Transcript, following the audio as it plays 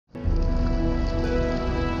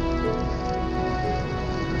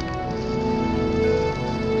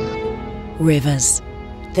Rivers,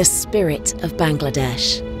 the spirit of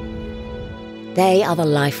Bangladesh. They are the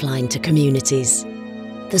lifeline to communities,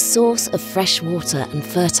 the source of fresh water and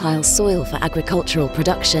fertile soil for agricultural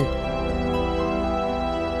production.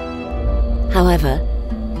 However,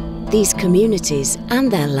 these communities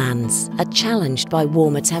and their lands are challenged by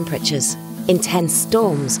warmer temperatures, intense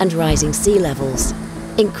storms and rising sea levels.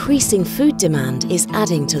 Increasing food demand is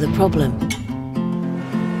adding to the problem.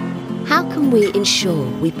 How can we ensure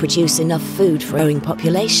we produce enough food for a growing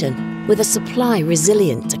population with a supply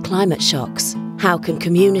resilient to climate shocks? How can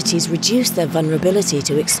communities reduce their vulnerability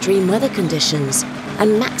to extreme weather conditions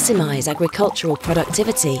and maximise agricultural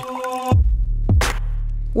productivity?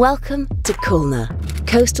 Welcome to Khulna,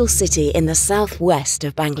 coastal city in the southwest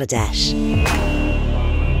of Bangladesh.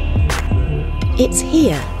 It's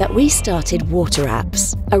here that we started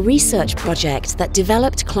Waterapps, a research project that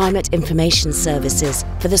developed climate information services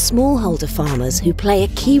for the smallholder farmers who play a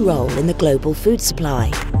key role in the global food supply.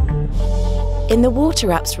 In the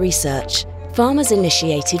Waterapps research, farmers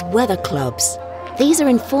initiated weather clubs. These are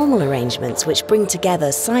informal arrangements which bring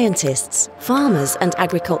together scientists, farmers and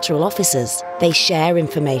agricultural officers. They share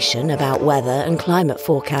information about weather and climate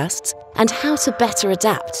forecasts and how to better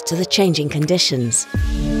adapt to the changing conditions.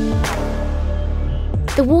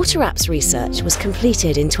 The Waterapps research was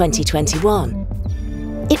completed in 2021.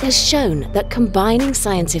 It has shown that combining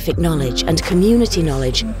scientific knowledge and community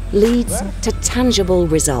knowledge leads to tangible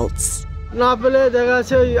results. Now,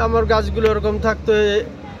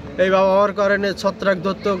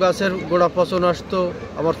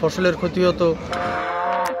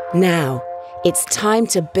 it's time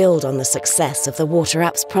to build on the success of the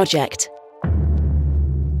Waterapps project.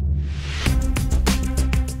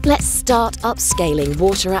 Let's start upscaling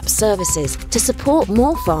Waterapps services to support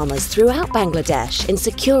more farmers throughout Bangladesh in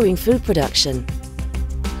securing food production.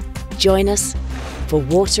 Join us for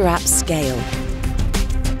WATERAPPscale.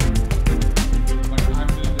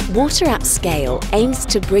 WATERAPPscale aims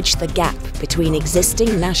to bridge the gap between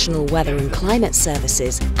existing national weather and climate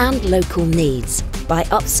services and local needs by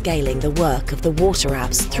upscaling the work of the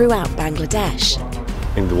Waterapps throughout Bangladesh.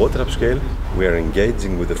 In the Waterapps scale, we are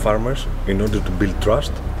engaging with the farmers in order to build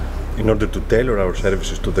trust, in order to tailor our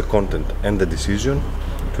services to the content and the decision,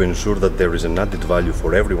 to ensure that there is an added value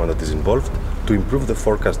for everyone that is involved, to improve the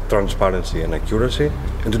forecast transparency and accuracy,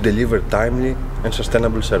 and to deliver timely and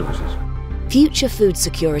sustainable services. Future food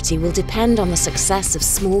security will depend on the success of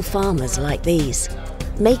small farmers like these.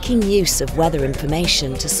 Making use of weather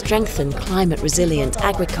information to strengthen climate-resilient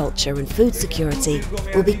agriculture and food security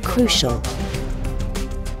will be crucial.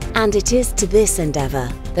 And it is to this endeavour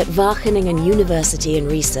that Wageningen University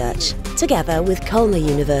and Research, together with Khulna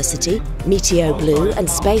University, Meteo Blue and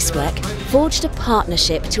Spacework, forged a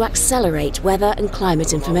partnership to accelerate weather and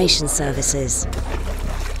climate information services.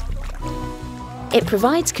 It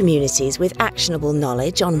provides communities with actionable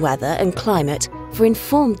knowledge on weather and climate for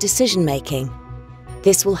informed decision-making.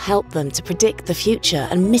 This will help them to predict the future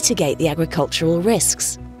and mitigate the agricultural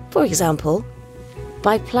risks. For example,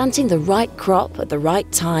 by planting the right crop at the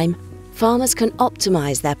right time, farmers can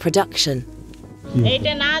optimize their production.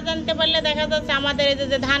 এইটা না জানতে পারলে দেখা যাচ্ছে আমাদের এই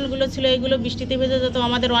যে ধানগুলো ছিল এইগুলো বৃষ্টিতে ভিজে যেত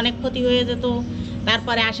আমাদের অনেক ক্ষতি হয়ে যেত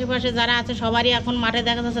তারপরে আশেপাশে যারা আছে সবারই এখন মাঠে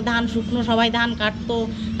দেখা যাচ্ছে ধান শুকনো সবাই ধান কাটতো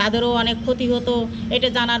তাদেরও অনেক ক্ষতি হতো এটা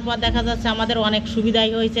জানার পর দেখা যাচ্ছে আমাদের অনেক সুবিধাই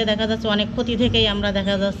হয়েছে দেখা যাচ্ছে অনেক ক্ষতি থেকেই আমরা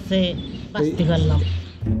দেখা যাচ্ছে বাঁচতে পারলাম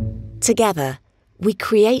Together, we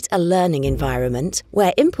create a learning environment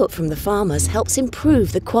where input from the farmers helps improve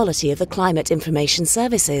the quality of the climate information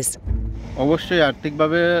services. অবশ্যই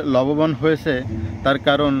আর্থিকভাবে লাভবান হয়েছে তার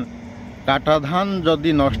কারণ কাটা ধান যদি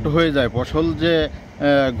নষ্ট হয়ে যায় ফসল যে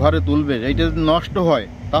ঘরে তুলবে এটা যদি নষ্ট হয়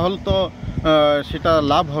তাহলে তো সেটা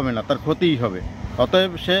লাভ হবে না তার ক্ষতিই হবে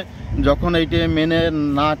অতএব সে যখন এইটা মেনে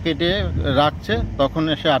না কেটে রাখছে তখন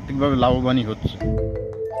সে আর্থিকভাবে লাভবানই হচ্ছে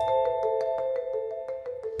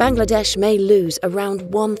Bangladesh may lose around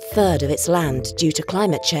 1/3 of its land due to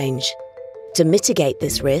climate change. To mitigate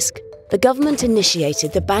this risk, the government initiated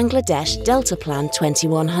the Bangladesh Delta Plan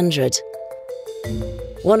 2100.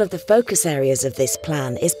 One of the focus areas of this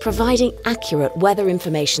plan is providing accurate weather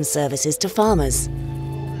information services to farmers.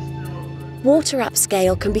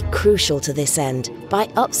 Waterapps-scale can be crucial to this end by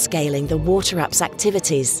upscaling the Waterapps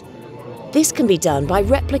activities. This can be done by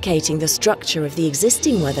replicating the structure of the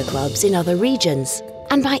existing weather clubs in other regions,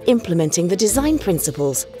 and by implementing the design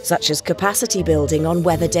principles, such as capacity building on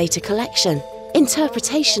weather data collection,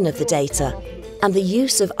 interpretation of the data, and the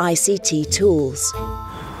use of ICT tools.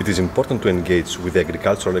 It is important to engage with the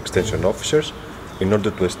agricultural extension officers in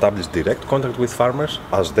order to establish direct contact with farmers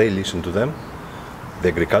as they listen to them, The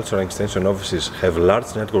agricultural extension offices have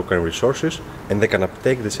large network and resources, and they can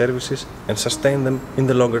uptake the services and sustain them in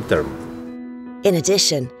the longer term. In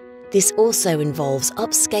addition, this also involves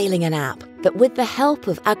upscaling an app that, with the help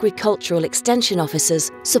of agricultural extension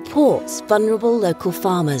officers, supports vulnerable local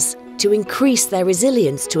farmers to increase their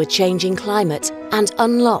resilience to a changing climate and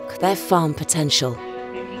unlock their farm potential.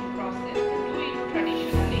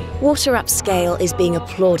 WaterAppscale is being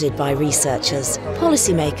applauded by researchers,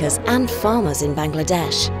 policymakers and farmers in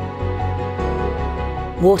Bangladesh.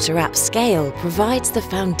 WaterAppscale provides the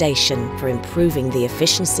foundation for improving the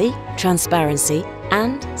efficiency, transparency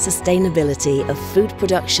and sustainability of food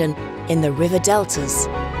production in the river deltas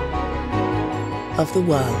of the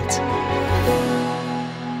world.